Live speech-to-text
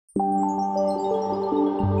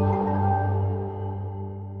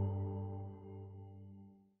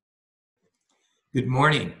Good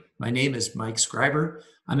morning. My name is Mike Scriber.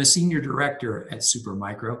 I'm a senior director at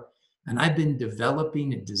Supermicro, and I've been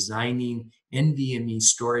developing and designing NVMe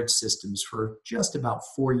storage systems for just about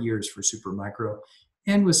 4 years for Supermicro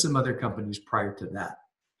and with some other companies prior to that.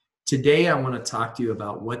 Today, I want to talk to you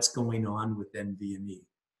about what's going on with NVMe.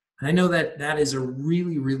 And I know that that is a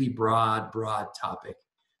really broad topic.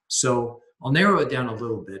 So I'll narrow it down a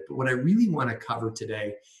little bit, but what I really want to cover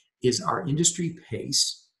today is our industry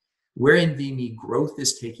pace, where NVMe growth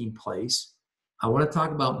is taking place. I want to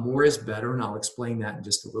talk about more is better, and I'll explain that in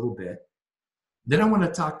just a little bit. Then I want to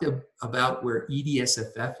talk about where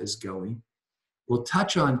EDSFF is going. We'll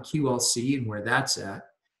touch on QLC and where that's at,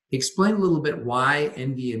 explain a little bit why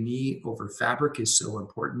NVMe over Fabric is so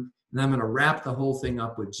important, and I'm going to wrap the whole thing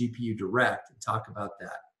up with GPU Direct and talk about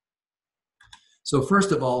that. So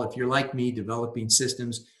first of all, if you're like me developing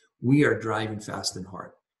systems, we are driving fast and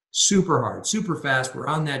hard, super fast. We're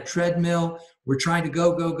on that treadmill. We're trying to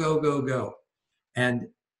go. And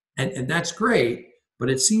that's great, but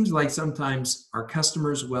it seems like sometimes our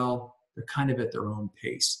customers, well, they're kind of at their own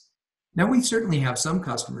pace. Now, we certainly have some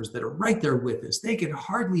customers that are right there with us. They can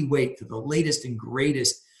hardly wait till the latest and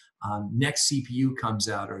greatest next CPU comes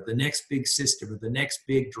out, or the next big system, or the next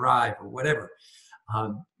big drive, or whatever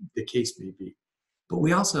the case may be. But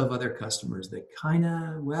we also have other customers that kind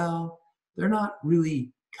of, well, they're not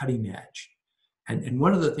really cutting edge. And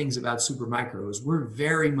one of the things about Supermicro is we're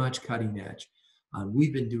very much cutting edge.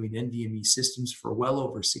 We've been doing NVMe systems for well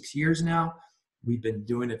over 6 years now. We've been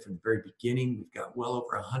doing it from the very beginning. We've got well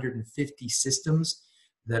over 150 systems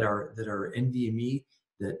that are NVMe,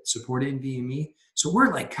 that support NVMe. So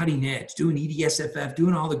we're like cutting edge, doing EDSFF,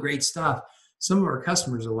 doing all the great stuff. Some of our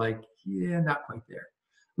customers are like, yeah, not quite there.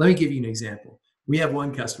 Let me give you an example. We have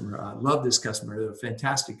one customer, I love this customer, they're a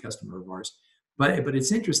fantastic customer of ours. But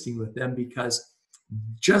it's interesting with them because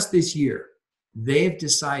just this year, they've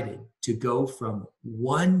decided to go from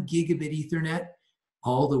 1 gigabit Ethernet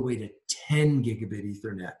all the way to 10 gigabit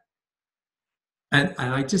Ethernet. And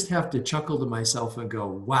I just have to chuckle to myself and go,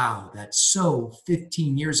 wow, that's so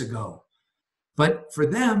 15 years ago. But for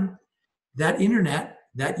them, that internet,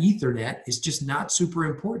 that Ethernet is just not super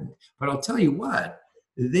important. But I'll tell you what,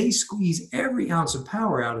 they squeeze every ounce of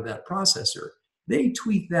power out of that processor. They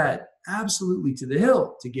tweak that absolutely to the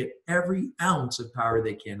hilt to get every ounce of power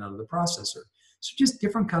they can out of the processor. So just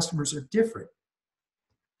different customers are different.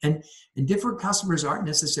 And different customers aren't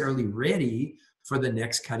necessarily ready for the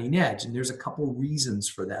next cutting edge. And there's a couple reasons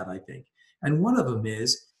for that, I think. And one of them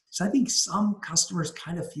is I think some customers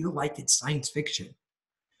kind of feel like it's science fiction.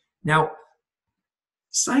 Now,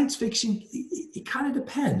 science fiction, it kind of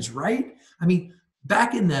depends, right? I mean,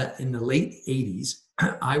 back in the late 80s,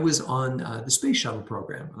 I was on the space shuttle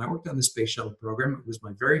program, and I worked on the space shuttle program. It was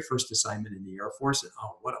my very first assignment in the Air Force, and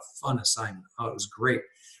oh, what a fun assignment. Oh, it was great.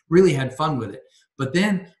 Really had fun with it. But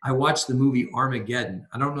then I watched the movie Armageddon.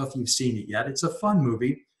 I don't know if you've seen it yet. It's a fun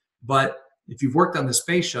movie, but if you've worked on the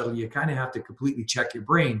space shuttle, you kind of have to completely check your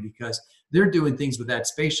brain because they're doing things with that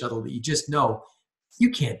space shuttle that you just know, you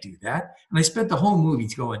can't do that. And I spent the whole movie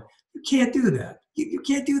going, you can't do that. You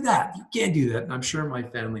can't do that. You can't do that. And I'm sure my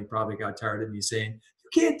family probably got tired of me saying, you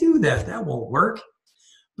can't do that. That won't work.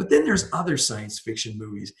 But then there's other science fiction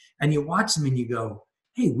movies, and you watch them and you go,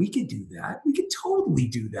 hey, we could do that. We could totally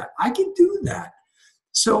do that. I can do that.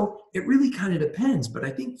 So it really kind of depends. But I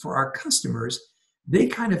think for our customers, they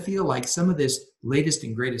kind of feel like some of this latest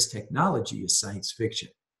and greatest technology is science fiction.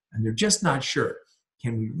 And they're just not sure.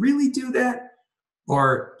 Can we really do that?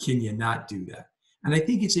 Or can you not do that? And I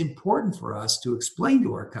think it's important for us to explain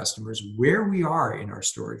to our customers where we are in our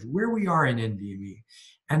storage, where we are in NVMe.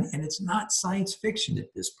 And it's not science fiction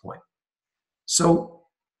at this point. So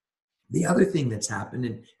the other thing that's happened,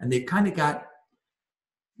 and they've kind of got,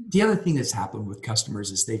 the other thing that's happened with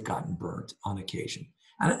customers is they've gotten burnt on occasion.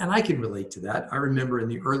 And I can relate to that. I remember in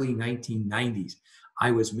the early 1990s,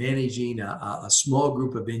 I was managing a small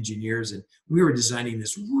group of engineers, and we were designing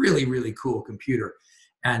this really cool computer.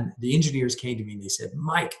 And the engineers came to me and they said,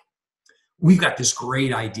 Mike, we've got this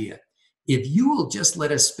great idea. If you will just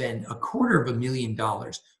let us spend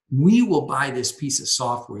 $250,000, we will buy this piece of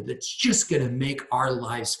software that's just going to make our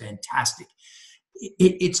lives fantastic.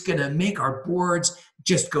 It's going to make our boards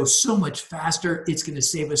just go so much faster. It's going to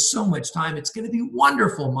save us so much time. It's going to be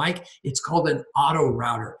wonderful, Mike. It's called an auto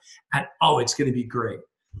router. And oh, it's going to be great.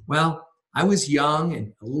 Well, I was young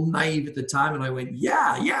and a little naive at the time, and I went,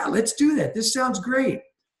 yeah, let's do that. This sounds great.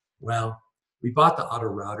 Well, we bought the auto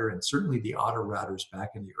router, and certainly the auto routers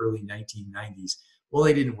back in the early 1990s, well,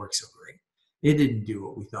 they didn't work so great. It didn't do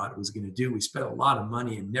what we thought it was going to do. We spent a lot of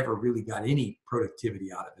money and never really got any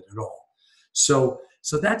productivity out of it at all. So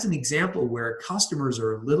that's an example where customers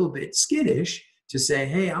are a little bit skittish to say,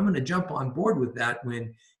 hey, I'm going to jump on board with that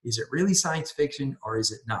when is it really science fiction or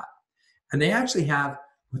is it not? And they actually have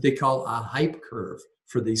what they call a hype curve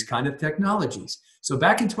for these kind of technologies. So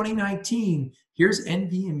back in 2019, here's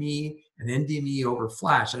NVMe and NVMe over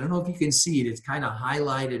flash. I don't know if you can see it. It's kind of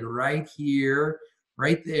highlighted right here,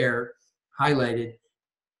 right there, highlighted.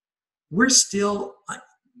 We're still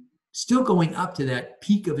going up to that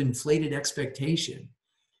peak of inflated expectation.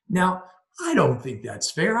 Now, I don't think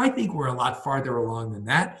that's fair. I think we're a lot farther along than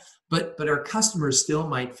that. But our customers still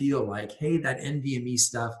might feel like, hey, that NVMe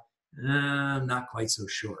stuff, I'm not quite so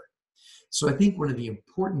sure. So I think one of the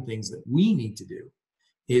important things that we need to do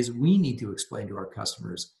is we need to explain to our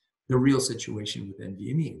customers the real situation with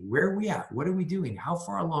NVMe. Where are we at? What are we doing? How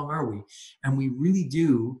far along are we? And we really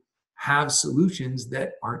do have solutions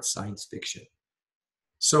that aren't science fiction.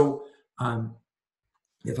 So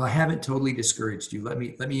if I haven't totally discouraged you, let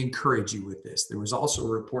me encourage you with this. There was also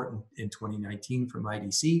a report in 2019 from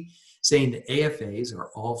IDC saying that AFAs, or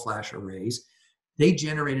all-flash arrays, they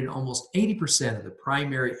generated almost 80% of the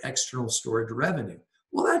primary external storage revenue.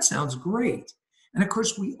 Well, that sounds great. And of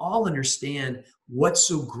course, we all understand what's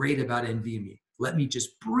so great about NVMe. Let me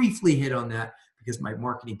just briefly hit on that because my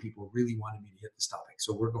marketing people really wanted me to hit this topic.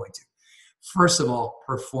 So we're going to. First of all,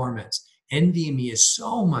 performance. NVMe is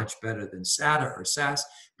so much better than SATA or SAS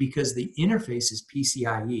because the interface is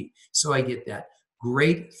PCIe. So I get that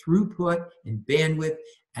great throughput and bandwidth,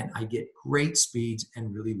 and I get great speeds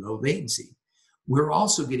and really low latency. We're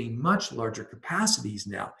also getting much larger capacities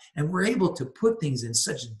now, and we're able to put things in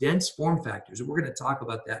such dense form factors. And we're going to talk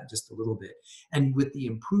about that in just a little bit. And with the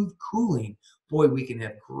improved cooling, boy, we can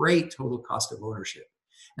have great total cost of ownership.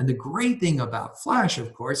 And the great thing about flash,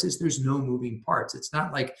 of course, is there's no moving parts. It's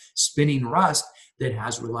not like spinning rust that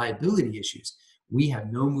has reliability issues. We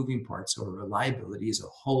have no moving parts, so reliability is a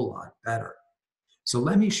whole lot better. So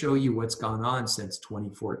let me show you what's gone on since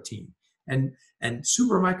 2014. And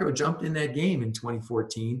Supermicro jumped in that game in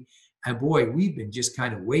 2014. And boy, we've been just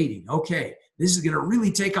kind of waiting. Okay, this is going to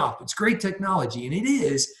really take off. It's great technology, and it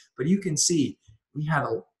is. But you can see we had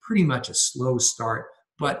pretty much a slow start,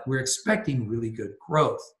 but we're expecting really good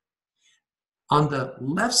growth. On the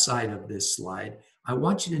left side of this slide, I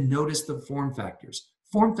want you to notice the form factors.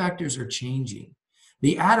 Form factors are changing.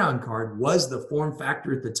 The add-on card was the form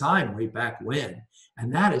factor at the time, way back when,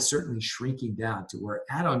 and that is certainly shrinking down to where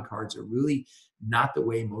add-on cards are really not the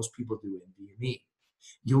way most people do NVMe.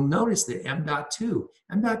 You'll notice that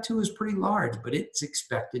M.2 is pretty large, but it's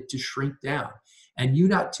expected to shrink down. And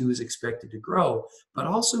U.2 is expected to grow, but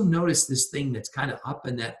also notice this thing that's kind of up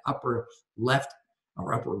in that upper left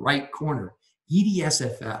or upper right corner,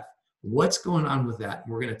 EDSFF. What's going on with that?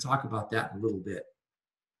 We're going to talk about that in a little bit.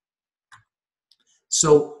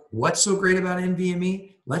 So what's so great about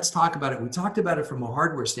NVMe? Let's talk about it. We talked about it from a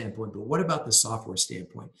hardware standpoint, but what about the software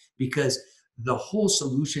standpoint? Because the whole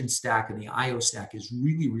solution stack and the I/O stack is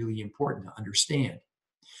really, really important to understand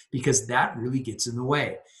because that really gets in the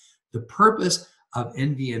way. The purpose of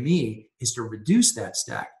NVMe is to reduce that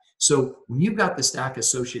stack. So when you've got the stack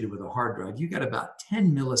associated with a hard drive, you've got about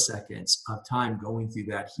 10 milliseconds of time going through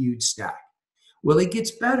that huge stack. Well, it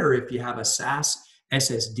gets better if you have a SAS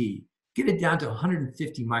SSD. Get it down to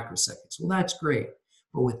 150 microseconds. Well, that's great.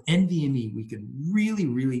 But with NVMe, we can really,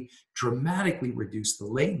 really dramatically reduce the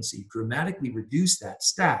latency, dramatically reduce that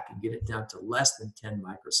stack and get it down to less than 10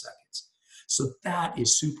 microseconds. So that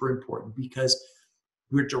is super important because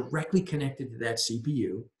we're directly connected to that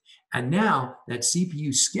CPU. And now that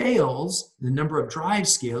CPU scales, the number of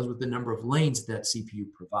drives scales with the number of lanes that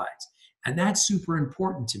CPU provides. And that's super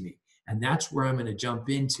important to me. And that's where I'm going to jump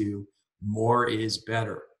into more is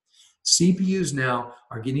better. CPUs now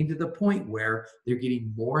are getting to the point where they're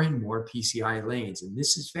getting more and more PCI lanes. And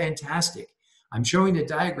this is fantastic. I'm showing a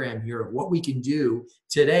diagram here of what we can do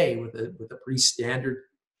today with a pretty standard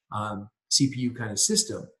CPU kind of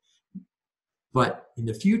system. But in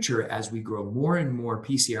the future, as we grow more and more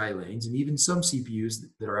PCI lanes, and even some CPUs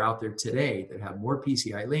that are out there today that have more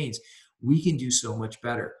PCI lanes, we can do so much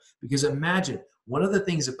better. Because imagine, one of the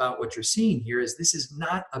things about what you're seeing here is this is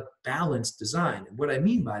not a balanced design. And what I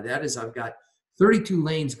mean by that is I've got 32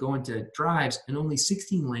 lanes going to drives and only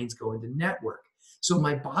 16 lanes going to network. So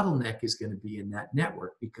my bottleneck is going to be in that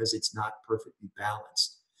network because it's not perfectly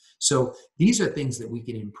balanced. So these are things that we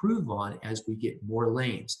can improve on as we get more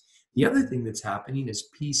lanes. The other thing that's happening is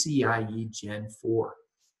PCIe Gen 4.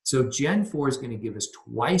 So Gen 4 is going to give us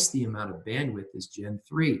twice the amount of bandwidth as Gen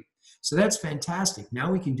 3. So that's fantastic.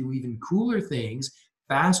 Now we can do even cooler things,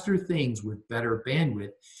 faster things with better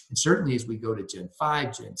bandwidth. And certainly as we go to Gen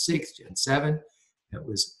 5, Gen 6, Gen 7, that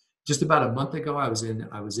was Just about a month ago, I was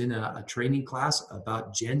in a training class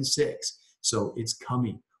about Gen 6. So it's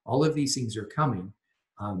coming. All of these things are coming.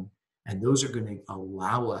 Um, and those are going to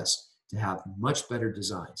allow us to have much better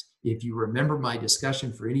designs. If you remember my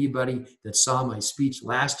discussion, for anybody that saw my speech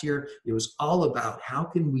last year, it was all about how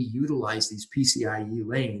can we utilize these PCIe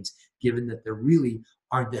lanes, given that there really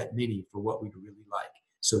aren't that many for what we'd really like.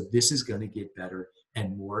 So this is going to get better,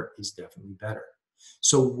 and more is definitely better.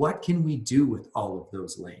 So what can we do with all of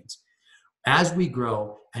those lanes? As we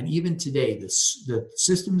grow, and even today, the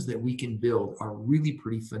systems that we can build are really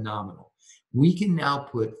pretty phenomenal. We can now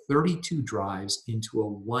put 32 drives into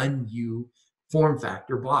a 1U form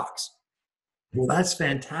factor box. Well, that's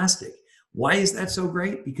fantastic. Why is that so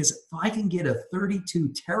great? Because if I can get a 32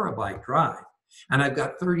 terabyte drive, and I've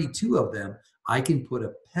got 32 of them, I can put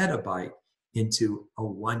a petabyte into a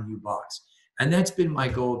 1U box. And that's been my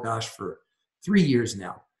goal, gosh, for 3 years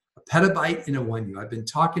now. A petabyte in a 1U. I've been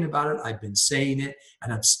talking about it, I've been saying it,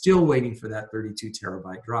 and I'm still waiting for that 32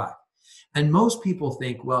 terabyte drive. And most people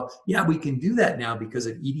think, well, yeah, we can do that now because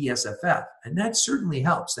of EDSFF. And that certainly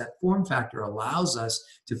helps. That form factor allows us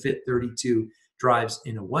to fit 32 drives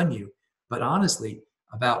in a 1U. But honestly,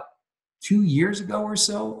 about 2 years ago or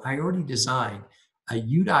so, I already designed a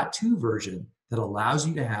U.2 version that allows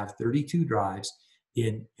you to have 32 drives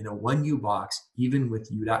in a 1U box, even with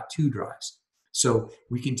U.2 drives. So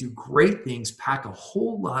we can do great things, pack a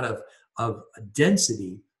whole lot of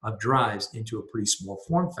density of drives into a pretty small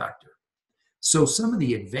form factor. So some of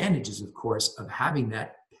the advantages, of course, of having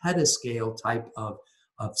that petascale type of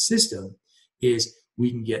system is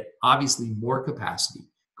we can get obviously more capacity,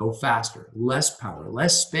 go faster, less power,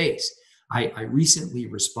 less space. I recently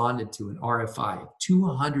responded to an RFI of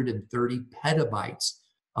 230 petabytes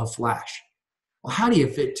of flash. Well, how do you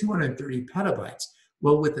fit 230 petabytes?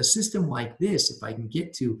 Well, with a system like this, if I can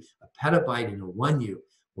get to a petabyte in a 1U,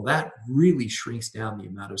 well, that really shrinks down the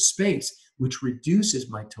amount of space, which reduces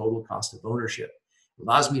my total cost of ownership. It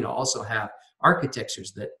allows me to also have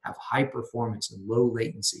architectures that have high performance and low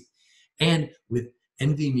latency. And with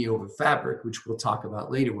NVMeoF Fabric, which we'll talk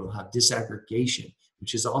about later, we'll have disaggregation,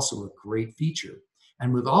 which is also a great feature.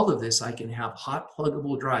 And with all of this, I can have hot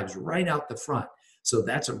pluggable drives right out the front. So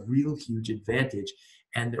that's a real huge advantage.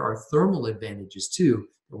 And there are thermal advantages too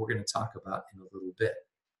that we're going to talk about in a little bit.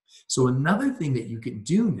 So another thing that you can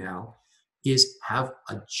do now is have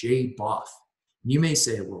a JBOF. You may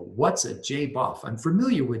say, well, what's a JBOF? I'm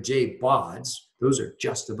familiar with JBODs. Those are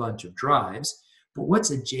just a bunch of drives. But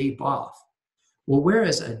what's a JBOF? Well,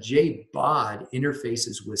 whereas a JBOD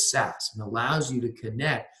interfaces with SAS and allows you to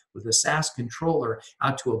connect with a SAS controller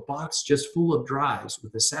out to a box just full of drives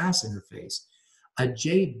with a SAS interface, a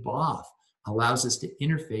JBOF allows us to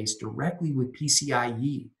interface directly with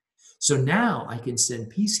PCIe. So now I can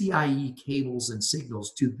send PCIe cables and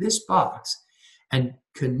signals to this box and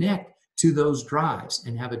connect to those drives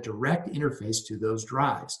and have a direct interface to those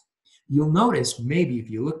drives. You'll notice, maybe if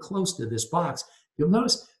you look close to this box, you'll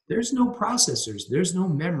notice there's no processors, there's no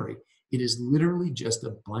memory. It is literally just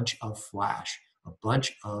a bunch of flash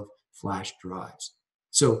drives.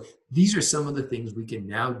 So these are some of the things we can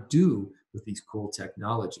now do with these cool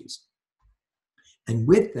technologies. And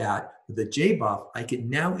with that, with the JBOF, I can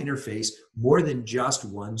now interface more than just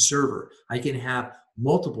one server. I can have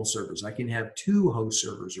multiple servers. I can have 2 host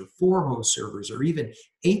servers or 4 host servers or even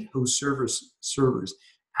 8 host servers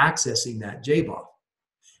accessing that JBOF.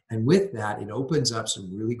 And with that, it opens up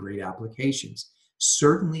some really great applications.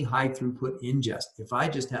 Certainly high throughput ingest. If I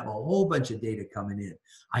just have a whole bunch of data coming in,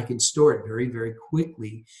 I can store it very, very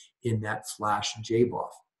quickly in that flash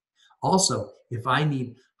JBOF. Also, if I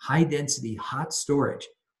need high density hot storage,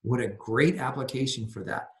 what a great application for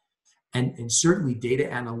that. And certainly data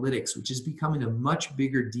analytics, which is becoming a much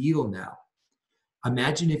bigger deal now.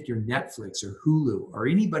 Imagine if you're Netflix or Hulu or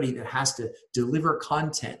anybody that has to deliver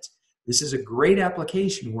content. This is a great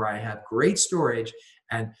application where I have great storage,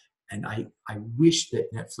 and I wish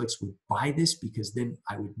that Netflix would buy this, because then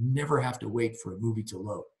I would never have to wait for a movie to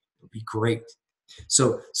load. It would be great.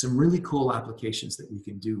 So some really cool applications that we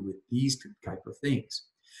can do with these type of things.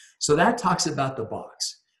 So that talks about the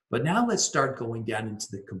box. But now let's start going down into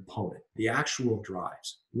the component, the actual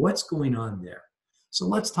drives. What's going on there? So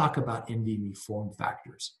let's talk about NVMe form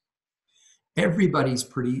factors. Everybody's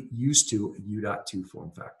pretty used to a U.2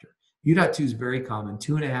 form factor. U.2 is very common,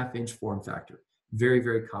 2.5-inch form factor. Very,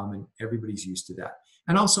 very common. Everybody's used to that.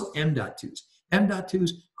 And also M.2s.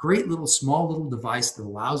 M.2's great little small little device that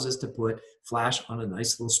allows us to put flash on a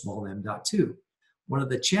nice little small M.2. One of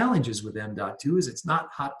the challenges with M.2 is it's not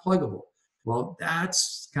hot pluggable. Well,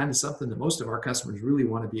 that's kind of something that most of our customers really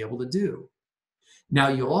want to be able to do. Now,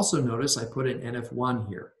 you'll also notice I put an NF1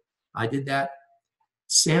 here. I did that.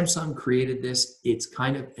 Samsung created this. It's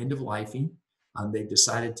kind of end of lifing. They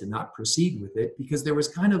decided to not proceed with it because there was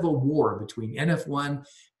kind of a war between NF1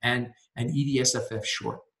 and EDSFF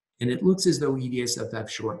short. And it looks as though EDSFF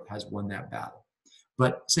short has won that battle.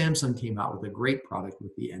 But Samsung came out with a great product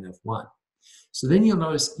with the NF1. So then you'll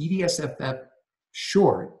notice EDSFF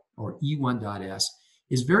short, or E1.S,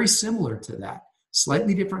 is very similar to that.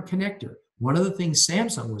 Slightly different connector. One of the things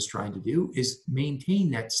Samsung was trying to do is maintain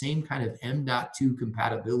that same kind of M.2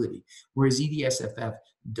 compatibility, whereas EDSFF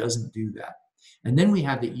doesn't do that. And then we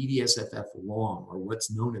have the EDSFF long, or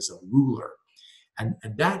what's known as a ruler. And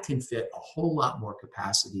that can fit a whole lot more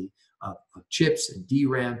capacity of chips and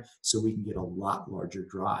DRAM, so we can get a lot larger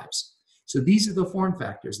drives. So these are the form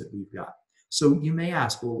factors that we've got. So you may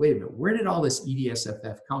ask, well, wait a minute, where did all this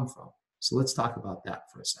EDSFF come from? So let's talk about that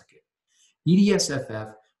for a second.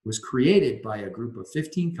 EDSFF was created by a group of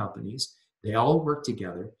 15 companies. They all worked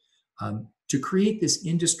together to create this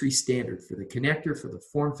industry standard for the connector, for the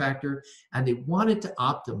form factor, and they wanted to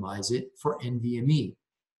optimize it for NVMe.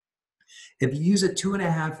 If you use a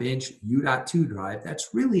 2.5-inch U.2 drive, that's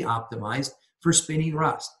really optimized for spinning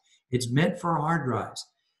rust. It's meant for hard drives.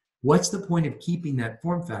 What's the point of keeping that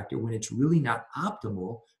form factor when it's really not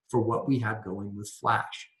optimal for what we have going with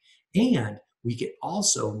flash? And we can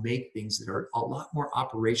also make things that are a lot more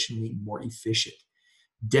operationally more efficient,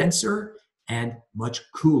 denser, and much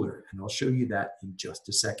cooler. And I'll show you that in just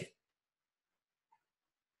a second.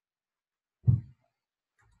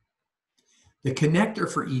 The connector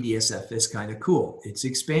for EDSFF is kind of cool. It's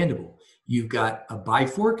expandable. You've got a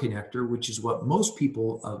by-4 connector, which is what most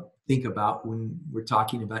people think about when we're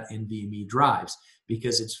talking about NVMe drives,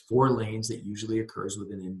 because it's 4 lanes that usually occurs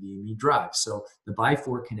with an NVMe drive. So the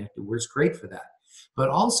by-4 connector works great for that. But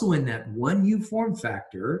also in that 1U form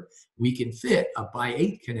factor, we can fit a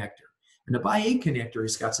by-8 connector. And a by-8 connector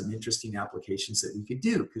has got some interesting applications that we could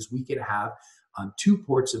do, because we could have 2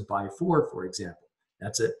 ports of by-4, for example.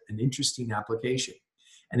 That's an interesting application.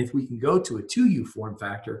 And if we can go to a 2U form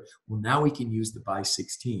factor, well, now we can use the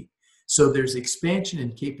by-16. So there's expansion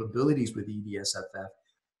and capabilities with EDSFF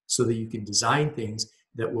so that you can design things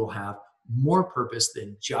that will have more purpose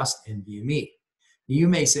than just NVMe. You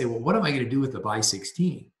may say, well, what am I going to do with the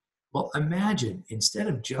by-16? Well, imagine, instead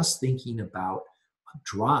of just thinking about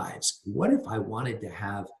drives, what if I wanted to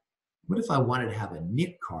have a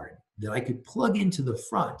NIC card that I could plug into the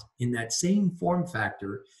front in that same form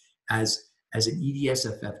factor as an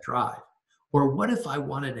EDSFF drive? Or what if I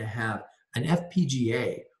wanted to have an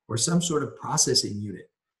FPGA or some sort of processing unit?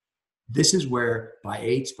 This is where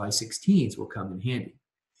by-8s, by-16s will come in handy.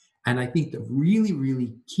 And I think the really,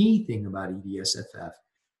 really key thing about EDSFF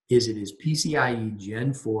is it is PCIe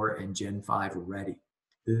Gen 4 and Gen 5 ready.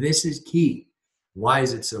 This is key. Why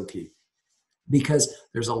is it so key? Because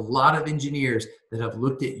there's a lot of engineers that have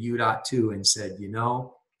looked at U.2 and said, you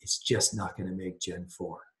know, it's just not going to make Gen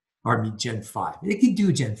 4, or I mean Gen 5. It could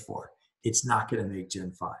do Gen 4. It's not going to make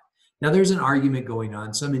Gen 5. Now, there's an argument going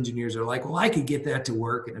on. Some engineers are like, well, I could get that to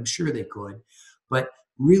work, and I'm sure they could. But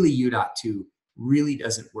really, U.2 really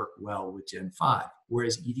doesn't work well with Gen 5,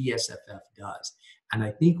 whereas EDSFF does. And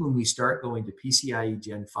I think when we start going to PCIe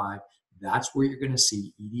Gen 5, that's where you're going to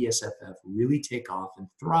see EDSFF really take off and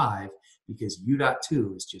thrive, because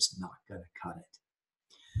U.2 is just not going to cut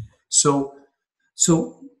it. So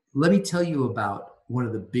let me tell you about one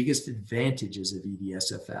of the biggest advantages of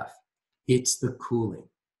EDSFF. It's the cooling.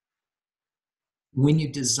 When you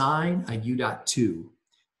design a U.2,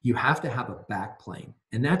 you have to have a backplane.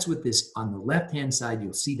 And that's what this, on the left-hand side,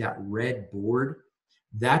 you'll see that red board.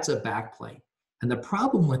 That's a backplane. And the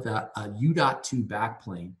problem with a U.2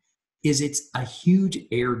 backplane is it's a huge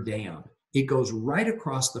air dam. It goes right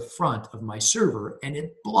across the front of my server and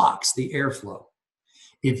it blocks the airflow.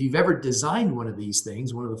 If you've ever designed one of these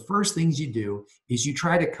things, one of the first things you do is you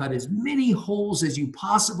try to cut as many holes as you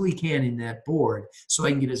possibly can in that board so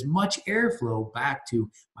I can get as much airflow back to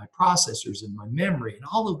my processors and my memory and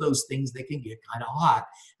all of those things that can get kind of hot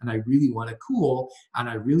and I really want to cool, and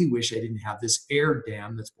I really wish I didn't have this air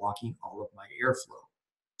dam that's blocking all of my airflow.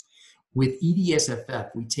 With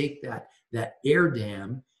EDSFF, we take that air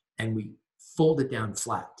dam and we fold it down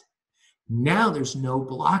flat. Now there's no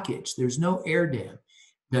blockage, there's no air dam.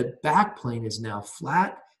 The backplane is now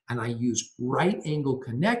flat, and I use right angle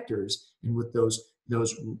connectors, and with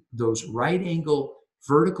those right angle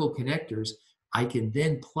vertical connectors, I can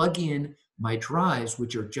then plug in my drives,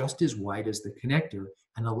 which are just as wide as the connector,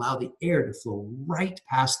 and allow the air to flow right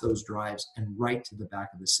past those drives and right to the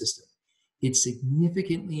back of the system. It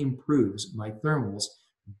significantly improves my thermals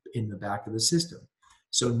in the back of the system.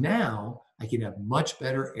 So now I can have much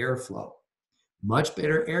better airflow. Much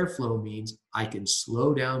better airflow means I can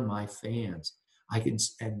slow down my fans.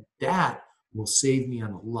 And that will save me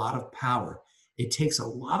on a lot of power. It takes a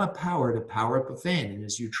lot of power to power up a fan. And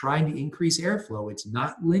as you're trying to increase airflow, it's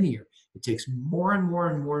not linear. It takes more and more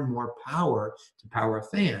and more and more power to power a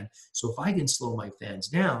fan. So if I can slow my fans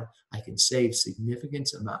down, I can save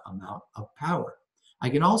significant amount of power. I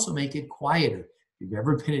can also make it quieter. If you've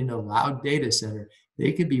ever been in a loud data center,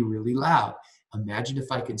 they can be really loud. Imagine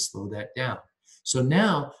if I can slow that down. So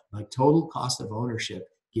now my total cost of ownership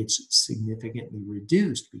gets significantly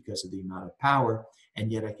reduced because of the amount of power,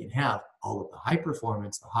 and yet I can have all of the high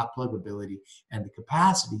performance, the hot plug ability, and the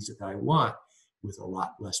capacities that I want with a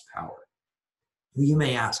lot less power. You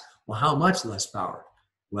may ask, well, how much less power?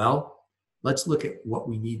 Well, let's look at what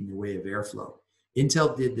we need in the way of airflow.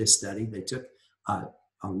 Intel did this study. They took a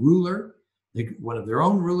ruler, one of their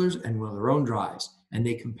own rulers and one of their own drives, and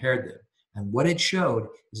they compared them. And what it showed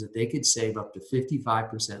is that they could save up to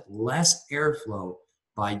 55% less airflow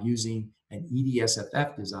by using an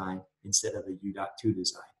EDSFF design instead of a U.2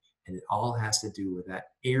 design. And it all has to do with that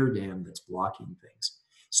air dam that's blocking things.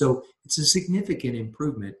 So it's a significant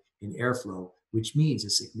improvement in airflow, which means a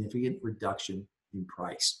significant reduction in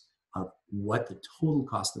price of what the total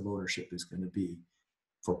cost of ownership is going to be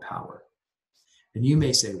for power. And you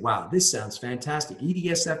may say, wow, this sounds fantastic.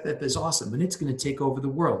 EDSFF is awesome, and it's going to take over the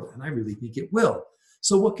world. And I really think it will.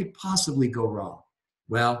 So what could possibly go wrong?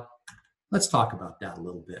 Well, let's talk about that a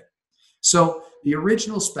little bit. So the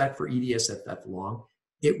original spec for EDSFF long,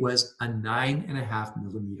 it was a 9.5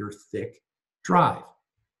 millimeter thick drive.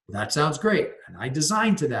 That sounds great. And I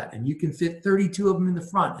designed to that. And you can fit 32 of them in the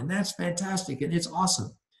front. And that's fantastic. And it's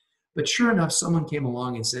awesome. But sure enough, someone came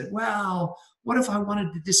along and said, well, what if I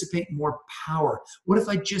wanted to dissipate more power? What if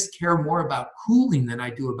I just care more about cooling than I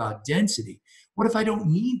do about density? What if I don't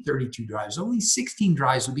need 32 drives? Only 16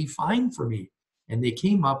 drives would be fine for me. And they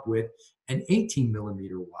came up with an 18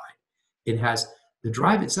 millimeter wide. The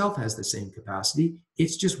drive itself has the same capacity.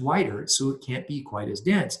 It's just wider, so it can't be quite as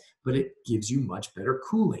dense, but it gives you much better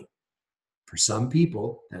cooling. For some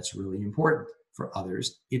people, that's really important. For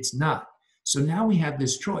others, it's not. So now we have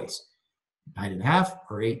this choice, 9.5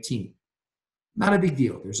 or 18. Not a big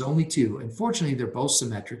deal. There's only two. Unfortunately, they're both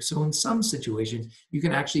symmetric. So in some situations, you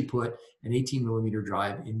can actually put an 18 millimeter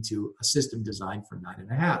drive into a system designed for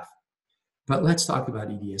 9.5. But let's talk about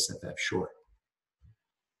EDSFF short.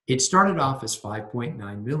 It started off as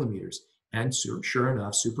 5.9 millimeters. And sure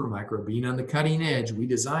enough, Supermicro being on the cutting edge, we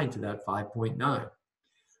designed to that 5.9.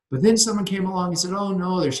 But then someone came along and said, oh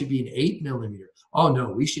no, there should be an 8 millimeter. Oh no,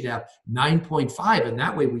 we should have 9.5, and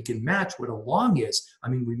that way we can match what a long is. I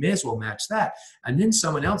mean, we may as well match that. And then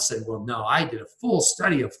someone else said, well, no, I did a full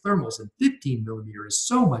study of thermals, and 15 millimeter is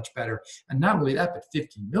so much better. And not only that, but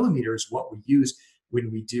 15 millimeter is what we use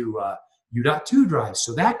when we do U.2 drives.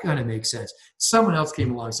 So that kind of makes sense. Someone else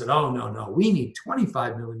came along and said, oh, no, we need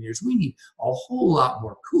 25 millimeters. We need a whole lot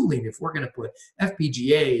more cooling if we're going to put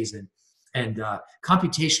FPGAs and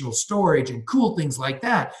computational storage and cool things like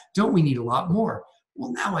that. Don't we need a lot more?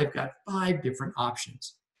 Well, now I've got 5 different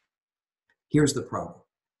options. Here's the problem.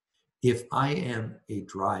 If I am a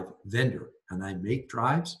drive vendor and I make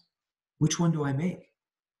drives, which one do I make?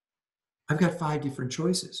 I've got 5 different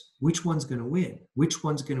choices. Which one's going to win? Which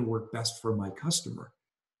one's going to work best for my customer?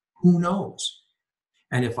 Who knows?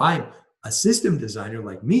 And if I'm a system designer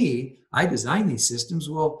like me, I design these systems.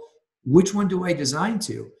 Well, which one do I design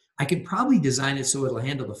to? I can probably design it so it'll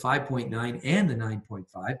handle the 5.9 and the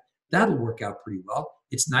 9.5. That'll work out pretty well.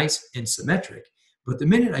 It's nice and symmetric. But the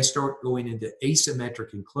minute I start going into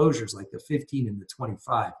asymmetric enclosures like the 15 and the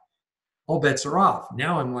 25, all bets are off.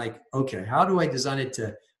 Now I'm like, okay, how do I design it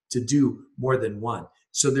to do more than one?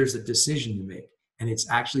 So there's a decision to make. And it's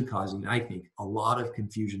actually causing, I think, a lot of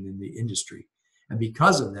confusion in the industry. And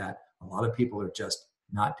because of that, a lot of people are just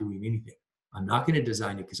not doing anything. I'm not going to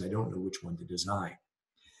design it because I don't know which one to design.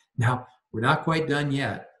 Now, we're not quite done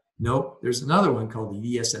yet. Nope, there's another one called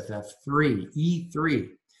the EDSFF3, E3.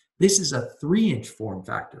 This is a 3-inch form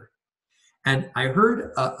factor. And I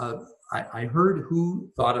heard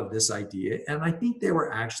who thought of this idea, and I think they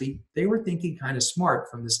were thinking kind of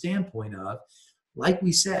smart from the standpoint of, like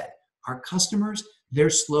we said, our customers, they're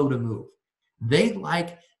slow to move. They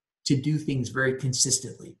like to do things very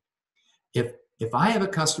consistently. If I have a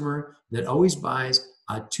customer that always buys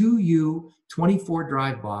a 2U 24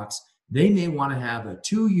 drive box, they may want to have a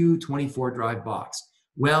 2U 24 drive box.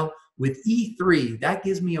 Well, with E3, that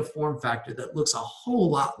gives me a form factor that looks a whole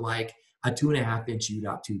lot like a 2.5-inch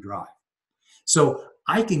U.2 drive. So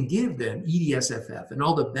I can give them EDSFF and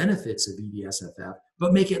all the benefits of EDSFF,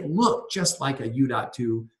 but make it look just like a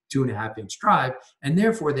U.2 2.5-inch drive, and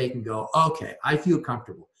therefore they can go, okay, I feel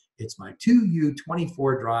comfortable. It's my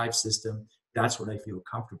 2U24 drive system. That's what I feel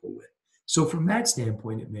comfortable with. So from that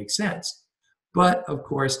standpoint, it makes sense. But of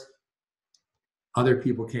course, other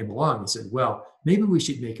people came along and said, well, maybe we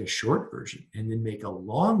should make a short version and then make a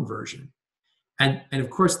long version. And of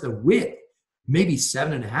course, the width, maybe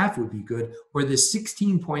 7.5 would be good, or the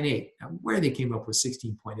 16.8. Now, where they came up with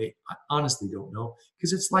 16.8, I honestly don't know,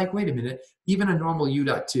 because it's like, wait a minute, even a normal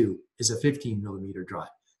U.2 is a 15 millimeter drive.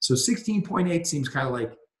 So 16.8 seems kind of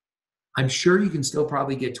like, I'm sure you can still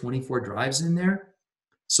probably get 24 drives in there.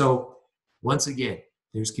 So once again,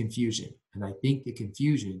 there's confusion. And I think the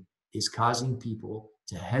confusion is causing people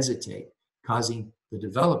to hesitate, causing the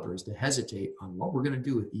developers to hesitate on what we're going to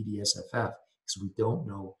do with EDSFF, because we don't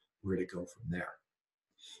know where to go from there.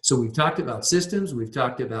 So we've talked about systems, we've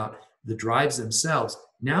talked about the drives themselves.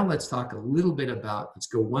 Now let's talk a little bit about, let's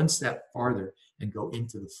go one step farther and go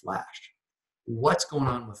into the flash. What's going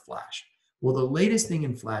on with flash? Well, the latest thing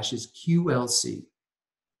in flash is QLC.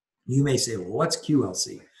 You may say, well, what's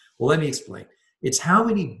QLC? Well, let me explain. It's how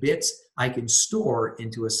many bits I can store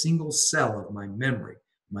into a single cell of my memory,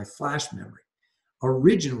 my flash memory.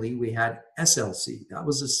 Originally, we had SLC. That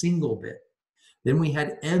was a single bit. Then we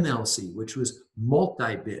had MLC, which was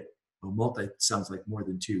multi-bit. Well, multi sounds like more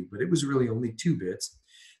than two, but it was really only 2 bits.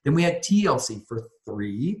 Then we had TLC for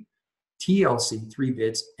 3, TLC, 3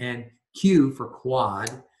 bits, and Q for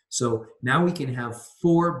quad. So now we can have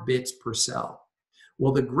 4 bits per cell.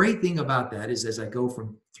 Well, the great thing about that is as I go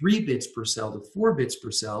from 3 bits per cell to 4 bits per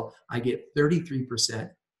cell, I get 33%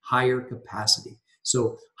 higher capacity.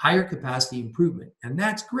 So higher capacity improvement. And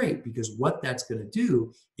that's great because what that's going to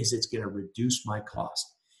do is it's going to reduce my cost.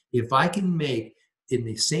 If I can make in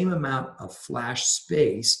the same amount of flash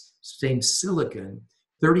space, same silicon,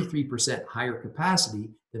 33% higher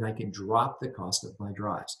capacity, then I can drop the cost of my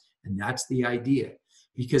drives. And that's the idea.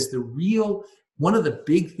 Because one of the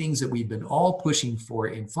big things that we've been all pushing for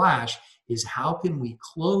in flash is how can we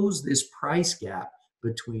close this price gap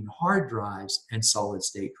between hard drives and solid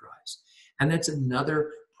state drives. And that's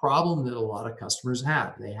another problem that a lot of customers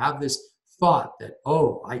have. They have this thought that,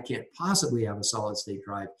 oh, I can't possibly have a solid state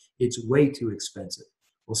drive. It's way too expensive.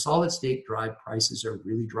 Well, solid state drive prices are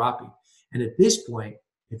really dropping. And at this point,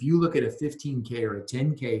 if you look at a 15K or a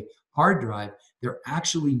 10K hard drive, they're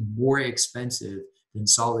actually more expensive than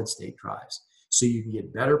solid state drives. So you can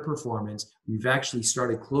get better performance. We've actually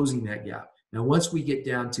started closing that gap. Now, once we get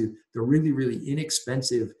down to the really, really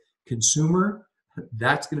inexpensive consumer,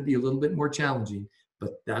 that's going to be a little bit more challenging,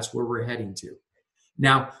 but that's where we're heading to.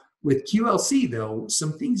 Now, with QLC, though,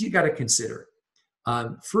 some things you got to consider.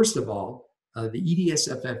 First of all, the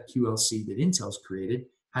EDSFF QLC that Intel's created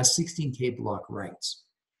has 16K block writes.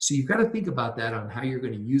 So you've got to think about that on how you're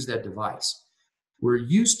going to use that device. We're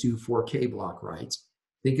used to 4K block writes.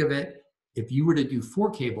 Think of it, if you were to do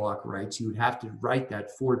 4K block writes, you would have to write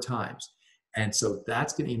that 4 times. And so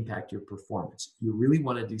that's going to impact your performance. You really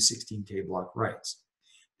want to do 16K block writes.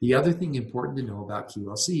 The other thing important to know about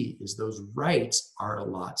QLC is those writes are a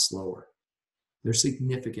lot slower. They're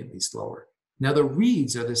significantly slower. Now the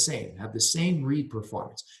reads are the same, have the same read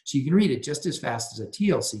performance. So you can read it just as fast as a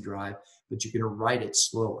TLC drive, but you're going to write it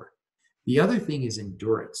slower. The other thing is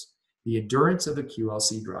endurance. The endurance of a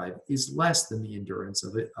QLC drive is less than the endurance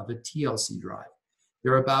of a TLC drive.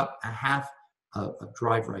 They're about a half of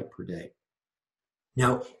drive write per day.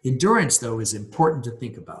 Now, endurance, though, is important to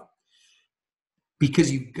think about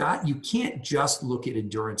because you can't just look at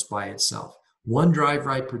endurance by itself. 1 drive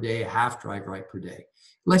write per day, a half drive write per day.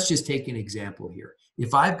 Let's just take an example here.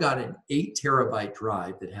 If I've got an 8 terabyte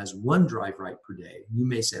drive that has 1 drive write per day, you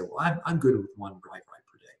may say, well, I'm good with 1 drive write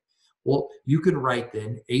per day. Well, you can write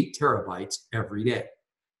then 8 terabytes every day,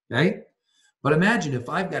 okay? But imagine if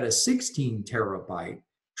I've got a 16 terabyte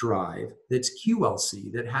drive that's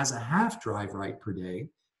QLC that has a half drive write per day,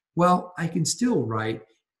 well, I can still write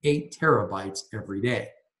 8 terabytes every day.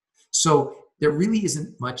 So there really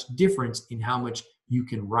isn't much difference in how much you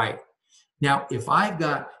can write. Now, if I've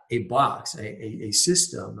got a box, a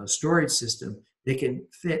system, a storage system that can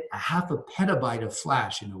fit a half a petabyte of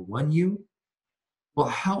flash in a 1U, well,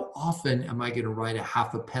 how often am I going to write a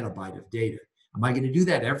half a petabyte of data? Am I going to do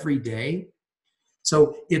that every day?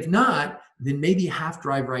 So if not, then maybe a half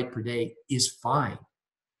drive write per day is fine.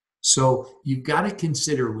 So you've got to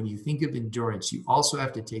consider when you think of endurance, you also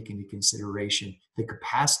have to take into consideration the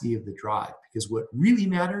capacity of the drive, because what really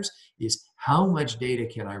matters is how much data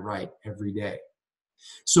can I write every day.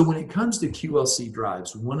 So when it comes to QLC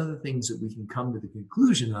drives, one of the things that we can come to the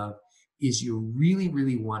conclusion of is you really,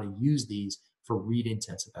 really want to use these for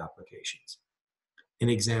read-intensive applications. An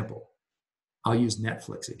example, I'll use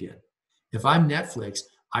Netflix again. If I'm Netflix,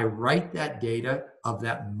 I write that data of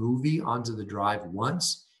that movie onto the drive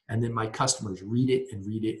once, and then my customers read it and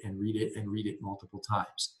read it and read it and read it multiple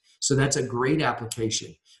times. So that's a great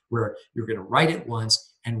application where you're going to write it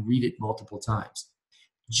once and read it multiple times.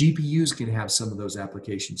 GPUs can have some of those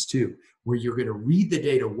applications too, where you're going to read the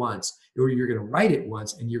data once, or you're going to write it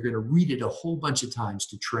once, and you're going to read it a whole bunch of times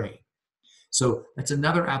to train. So that's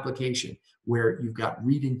another application where you've got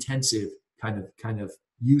read intensive kind of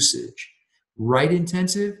usage. Write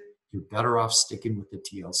intensive, you're better off sticking with the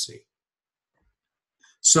TLC.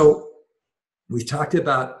 So we've talked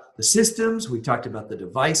about the systems, we've talked about the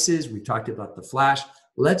devices, we've talked about the flash.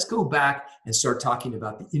 Let's go back and start talking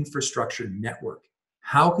about the infrastructure network.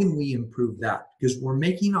 How can we improve that? Because we're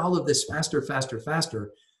making all of this faster, faster,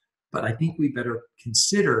 faster, but I think we better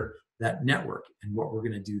consider that network and what we're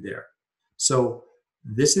going to do there. So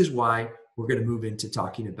this is why we're going to move into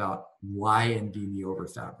talking about why NVMe over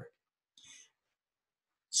Fabric.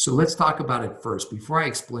 So let's talk about it first. Before I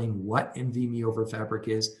explain what NVMe over Fabric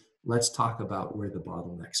is, let's talk about where the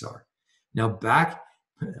bottlenecks are. Now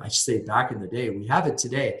I should say back in the day, we have it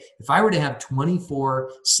today. If I were to have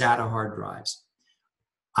 24 SATA hard drives,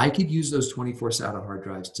 I could use those 24 SATA hard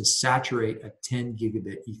drives to saturate a 10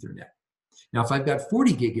 gigabit Ethernet. Now, if I've got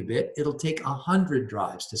 40 gigabit, it'll take 100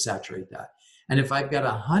 drives to saturate that. And if I've got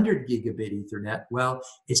 100 gigabit Ethernet, well,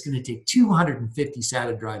 it's going to take 250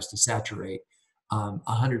 SATA drives to saturate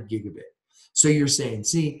 100 gigabit. So you're saying,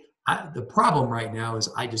 see, the problem right now is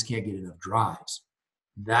I just can't get enough drives.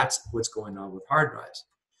 That's what's going on with hard drives.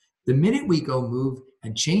 The minute we go move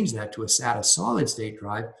and change that to a SATA solid state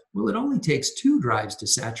drive, well, it only takes 2 drives to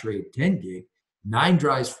saturate 10 gig, 9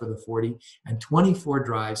 drives for the 40, and 24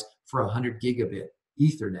 drives for 100 gigabit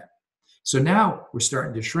Ethernet. So now we're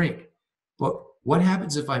starting to shrink. But what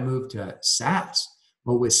happens if I move to SAS?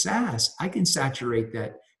 Well, with SAS, I can saturate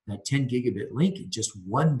that 10 gigabit link in just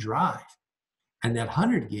 1 drive, and that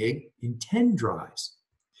 100 gig in 10 drives.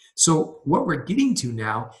 So what we're getting to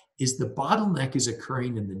now is the bottleneck is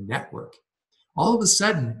occurring in the network. All of a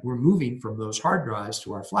sudden, we're moving from those hard drives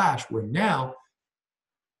to our flash, where now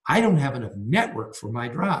I don't have enough network for my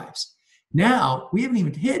drives. Now, we haven't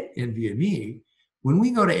even hit NVMe. When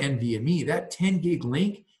we go to NVMe, that 10 gig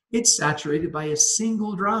link, it's saturated by a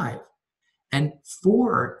single drive. And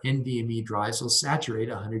 4 NVMe drives will saturate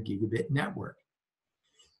a 100 gigabit network.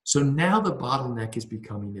 So now the bottleneck is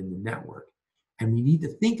becoming in the network. And we need to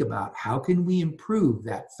think about how can we improve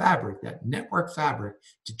that fabric, that network fabric,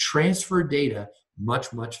 to transfer data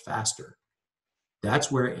much, much faster.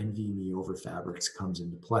 That's where NVMe over Fabrics comes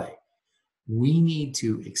into play. We need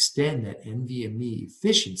to extend that NVMe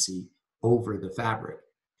efficiency over the fabric.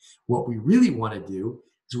 What we really want to do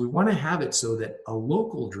is we want to have it so that a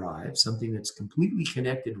local drive, something that's completely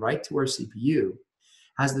connected right to our CPU,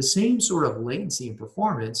 has the same sort of latency and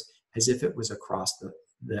performance as if it was across the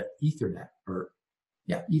Ethernet,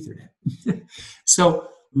 Ethernet. So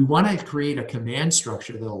we want to create a command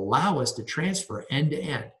structure that will allow us to transfer end to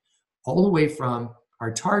end, all the way from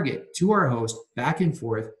our target to our host, back and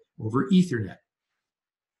forth over Ethernet.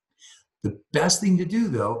 The best thing to do,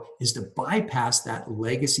 though, is to bypass that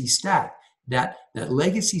legacy stack. That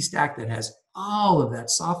legacy stack that has all of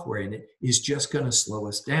that software in it is just going to slow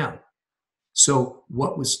us down. So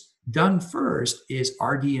what was done first is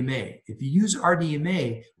RDMA. If you use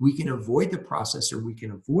RDMA, we can avoid the processor, we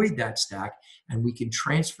can avoid that stack, and we can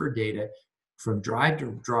transfer data from drive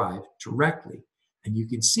to drive directly. And you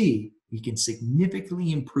can see we can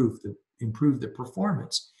significantly improve the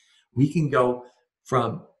performance. We can go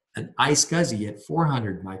from an iSCSI at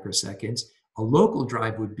 400 microseconds. A local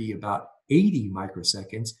drive would be about 80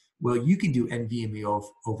 microseconds. Well, you can do NVMeoF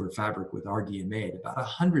over Fabric with RDMA at about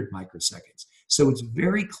 100 microseconds. So it's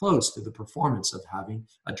very close to the performance of having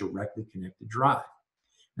a directly connected drive.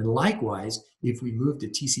 And likewise, if we move to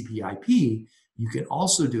TCP/IP, you can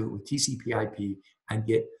also do it with TCP/IP and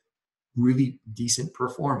get really decent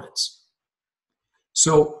performance.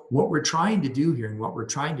 So what we're trying to do here and what we're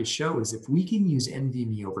trying to show is if we can use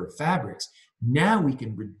NVMe over Fabrics, now we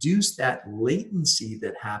can reduce that latency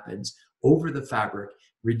that happens over the fabric,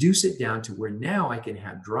 reduce it down to where now I can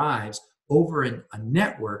have drives over a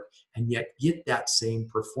network and yet get that same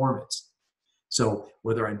performance. So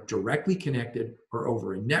whether I'm directly connected or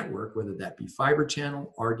over a network, whether that be fiber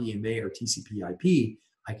channel, RDMA, or TCP/IP,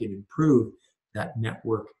 I can improve that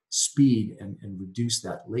network speed and reduce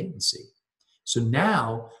that latency. So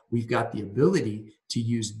now we've got the ability to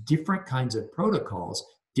use different kinds of protocols,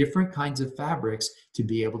 different kinds of fabrics to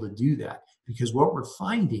be able to do that. Because what we're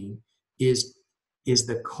finding is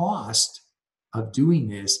the cost of doing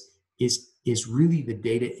this is really the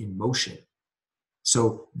data in motion.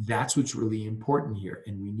 So that's what's really important here.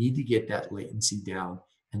 And we need to get that latency down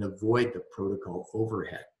and avoid the protocol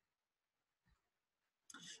overhead.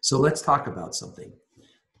 So let's talk about something.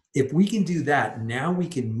 If we can do that, now we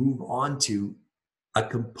can move on to a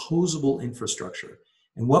composable infrastructure.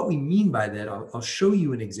 And what we mean by that, I'll show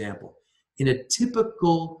you an example. In a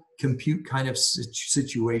typical compute kind of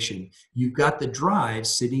situation, you've got the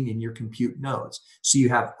drives sitting in your compute nodes. So you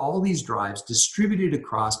have all these drives distributed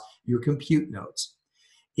across your compute nodes.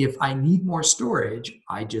 If I need more storage,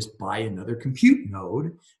 I just buy another compute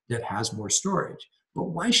node that has more storage. But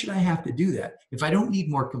why should I have to do that? If I don't need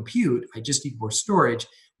more compute, I just need more storage.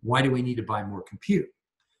 Why do we need to buy more compute?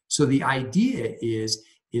 So the idea is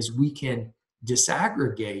we can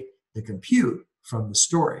disaggregate the compute from the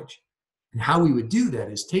storage. And how we would do that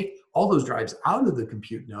is take all those drives out of the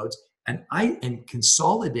compute nodes and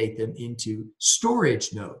consolidate them into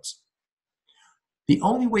storage nodes. The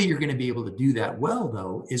only way you're going to be able to do that well,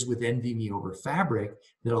 though, is with NVMe over Fabric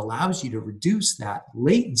that allows you to reduce that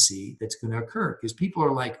latency that's going to occur. Because people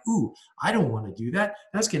are like, ooh, I don't want to do that.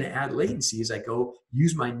 That's going to add latency as I go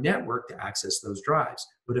use my network to access those drives.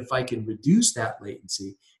 But if I can reduce that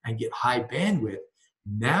latency and get high bandwidth,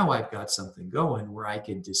 now I've got something going where I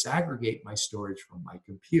can disaggregate my storage from my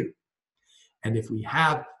compute. And if we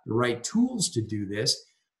have the right tools to do this,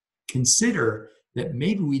 consider that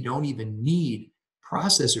maybe we don't even need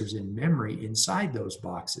processors in memory inside those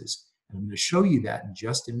boxes. And I'm going to show you that in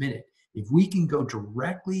just a minute. If we can go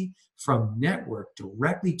directly from network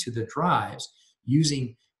directly to the drives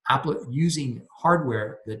using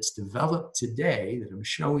hardware that's developed today that I'm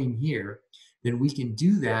showing here, then we can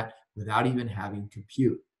do that without even having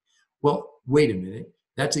compute. Well, wait a minute.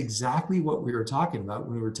 That's exactly what we were talking about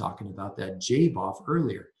when we were talking about that JBOF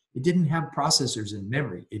earlier. It didn't have processors in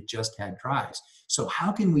memory. It just had drives. So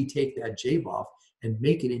how can we take that JBOF and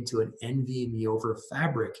make it into an NVMe over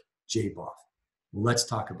Fabric JBOF? Well, let's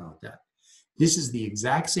talk about that. This is the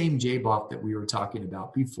exact same JBOF that we were talking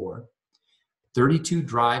about before. 32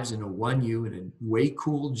 drives in a 1U and a way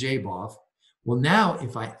cool JBOF. Well, now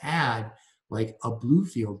if I add like a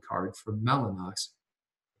Bluefield card from Mellanox,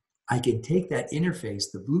 I can take that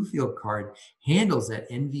interface. The Bluefield card handles that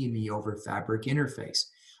NVMe over Fabric interface.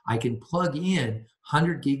 I can plug in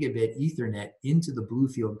 100 gigabit Ethernet into the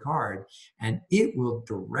Bluefield card, and it will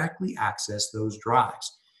directly access those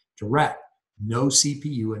drives. Direct, no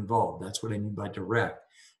CPU involved. That's what I mean by direct.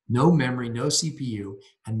 No memory, no CPU.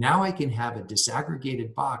 And now I can have a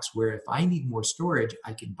disaggregated box where if I need more storage,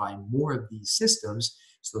 I can buy more of these systems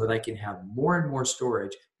so that I can have more and more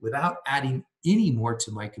storage without adding any more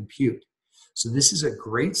to my compute. So this is a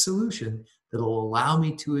great solution that will allow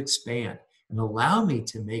me to expand and allow me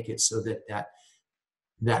to make it so that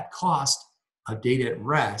that cost of data at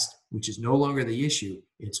rest, which is no longer the issue,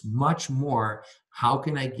 it's much more, how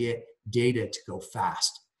can I get data to go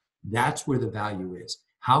fast? That's where the value is.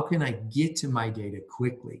 How can I get to my data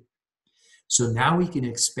quickly? So now we can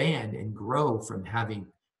expand and grow from having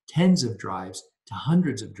tens of drives to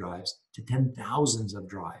hundreds of drives to 10,000s of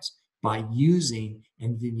drives by using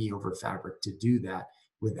NVMe over Fabric to do that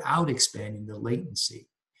without expanding the latency.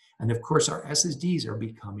 And of course, our SSDs are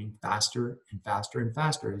becoming faster and faster and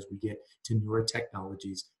faster as we get to newer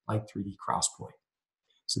technologies like 3D XPoint.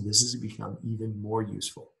 So this has become even more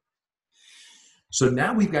useful. So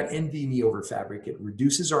now we've got NVMe over Fabric. It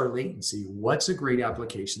reduces our latency. What's a great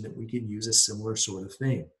application that we can use a similar sort of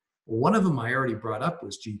thing? Well, one of them I already brought up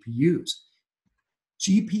was GPUs.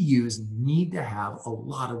 GPUs need to have a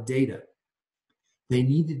lot of data. They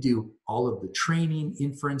need to do all of the training,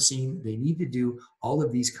 inferencing. They need to do all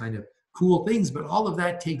of these kind of cool things, but all of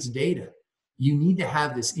that takes data. You need to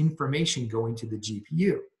have this information going to the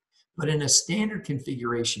GPU. But in a standard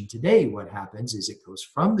configuration today, what happens is it goes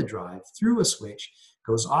from the drive through a switch,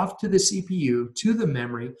 goes off to the CPU, to the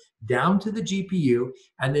memory, down to the GPU,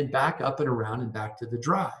 and then back up and around and back to the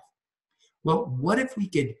drive. Well, what if we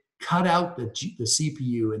could cut out the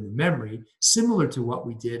CPU and the memory, similar to what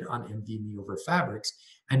we did on NVMe over Fabrics,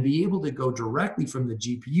 and be able to go directly from the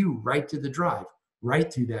GPU right to the drive,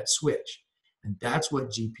 right through that switch? And that's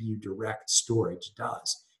what GPU direct storage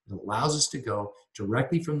does. It allows us to go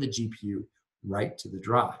directly from the GPU right to the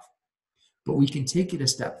drive. But we can take it a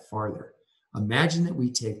step farther. Imagine that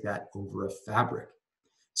we take that over a fabric.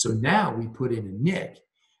 So now we put in a NIC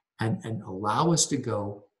and allow us to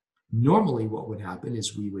go. Normally what would happen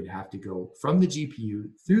is we would have to go from the GPU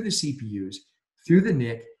through the CPUs, through the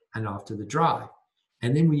NIC, and off to the drive.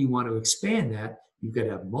 And then when you want to expand that, you've got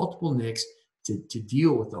to have multiple NICs to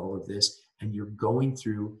deal with all of this, and you're going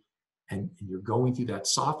through that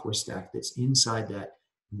software stack that's inside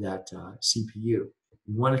that CPU. You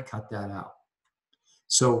want to cut that out.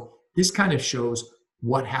 So this kind of shows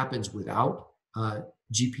what happens without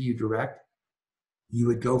GPU Direct. You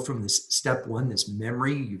would go from this step one, this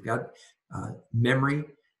memory. You've got memory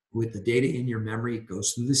with the data in your memory. It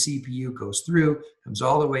goes through the CPU, goes through, comes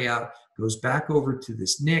all the way out, goes back over to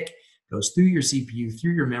this NIC, goes through your CPU,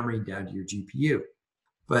 through your memory, down to your GPU.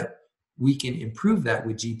 But we can improve that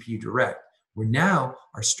with GPU Direct, where now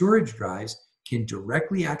our storage drives can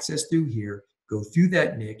directly access through here, go through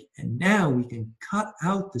that NIC, and now we can cut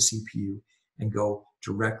out the CPU and go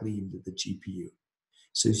directly into the GPU.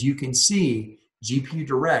 So as you can see, GPU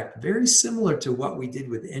Direct, very similar to what we did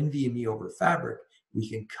with NVMe over Fabric, we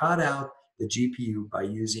can cut out the GPU by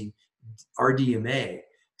using RDMA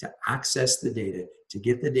to access the data, to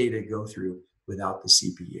get the data to go through without the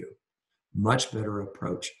CPU. Much better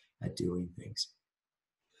approach at doing things.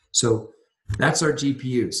 So that's our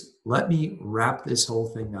GPUs. Let me wrap this whole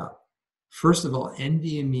thing up. First of all,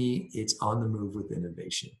 NVMe, it's on the move with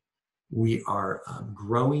innovation. We are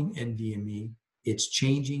growing NVMe. It's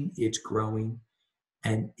changing, it's growing,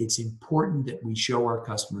 and it's important that we show our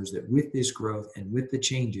customers that with this growth and with the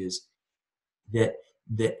changes, that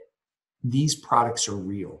these products are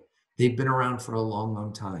real. They've been around for a long,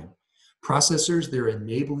 long time. Processors, they're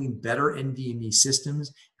enabling better NVMe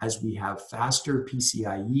systems as we have faster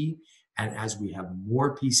PCIe and as we have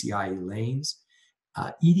more PCIe lanes.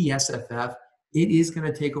 EDSFF, it is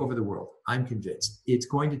going to take over the world. I'm convinced. It's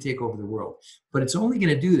going to take over the world. But it's only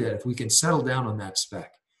going to do that if we can settle down on that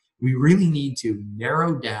spec. We really need to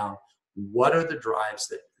narrow down what are the drives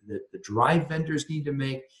that the drive vendors need to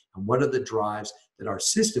make and what are the drives that our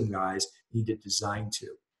system guys need to design to.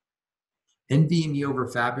 NVMe over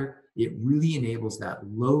Fabric, it really enables that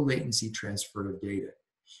low latency transfer of data.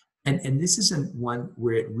 And this isn't one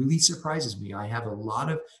where it really surprises me. I have a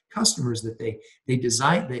lot of customers that they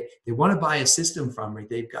want to buy a system from me.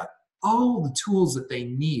 They've got all the tools that they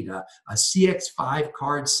need, a CX5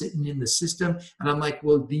 card sitting in the system. And I'm like,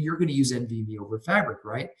 well, then you're going to use NVMe over Fabric,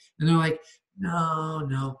 right? And they're like,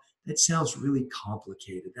 no, that sounds really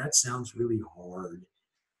complicated. That sounds really hard.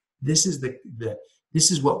 This is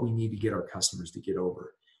this is what we need to get our customers to get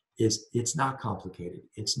over. It's not complicated.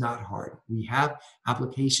 It's not hard. We have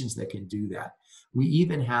applications that can do that. We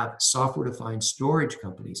even have software-defined storage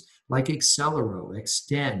companies like Accelero,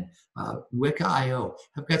 Extend, Weka.io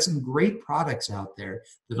have got some great products out there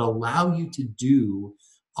that allow you to do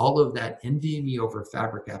all of that NVMe over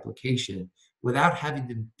Fabric application without having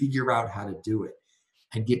to figure out how to do it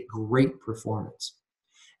and get great performance.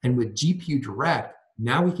 And with GPU Direct,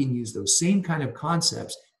 now we can use those same kind of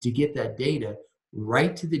concepts to get that data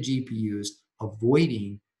right to the GPUs,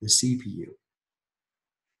 avoiding the CPU.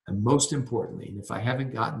 And most importantly, and if I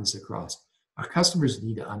haven't gotten this across, our customers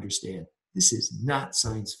need to understand this is not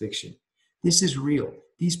science fiction. This is real.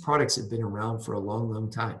 These products have been around for a long,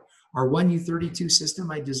 long time. Our 1U32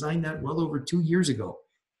 system, I designed that well over 2 years ago.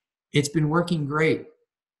 It's been working great.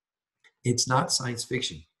 It's not science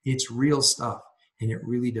fiction. It's real stuff, and it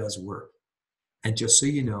really does work. And just so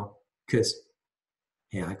you know, because,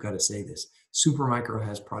 hey, I've got to say this, Supermicro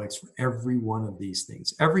has products for every one of these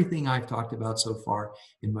things. Everything I've talked about so far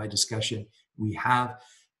in my discussion, we have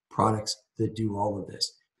products that do all of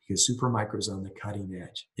this because Supermicro is on the cutting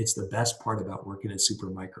edge. It's the best part about working at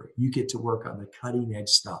Supermicro. You get to work on the cutting edge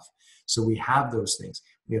stuff. So we have those things.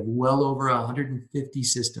 We have well over 150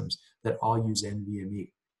 systems that all use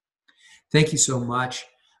NVMe. Thank you so much.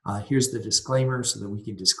 Here's the disclaimer so that we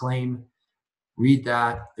can disclaim. Read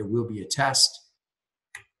that. There will be a test.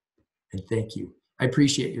 And thank you. I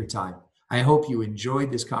appreciate your time. I hope you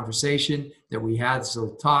enjoyed this conversation that we had, this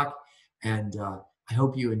little talk, and I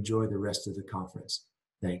hope you enjoy the rest of the conference.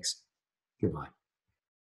 Thanks. Goodbye.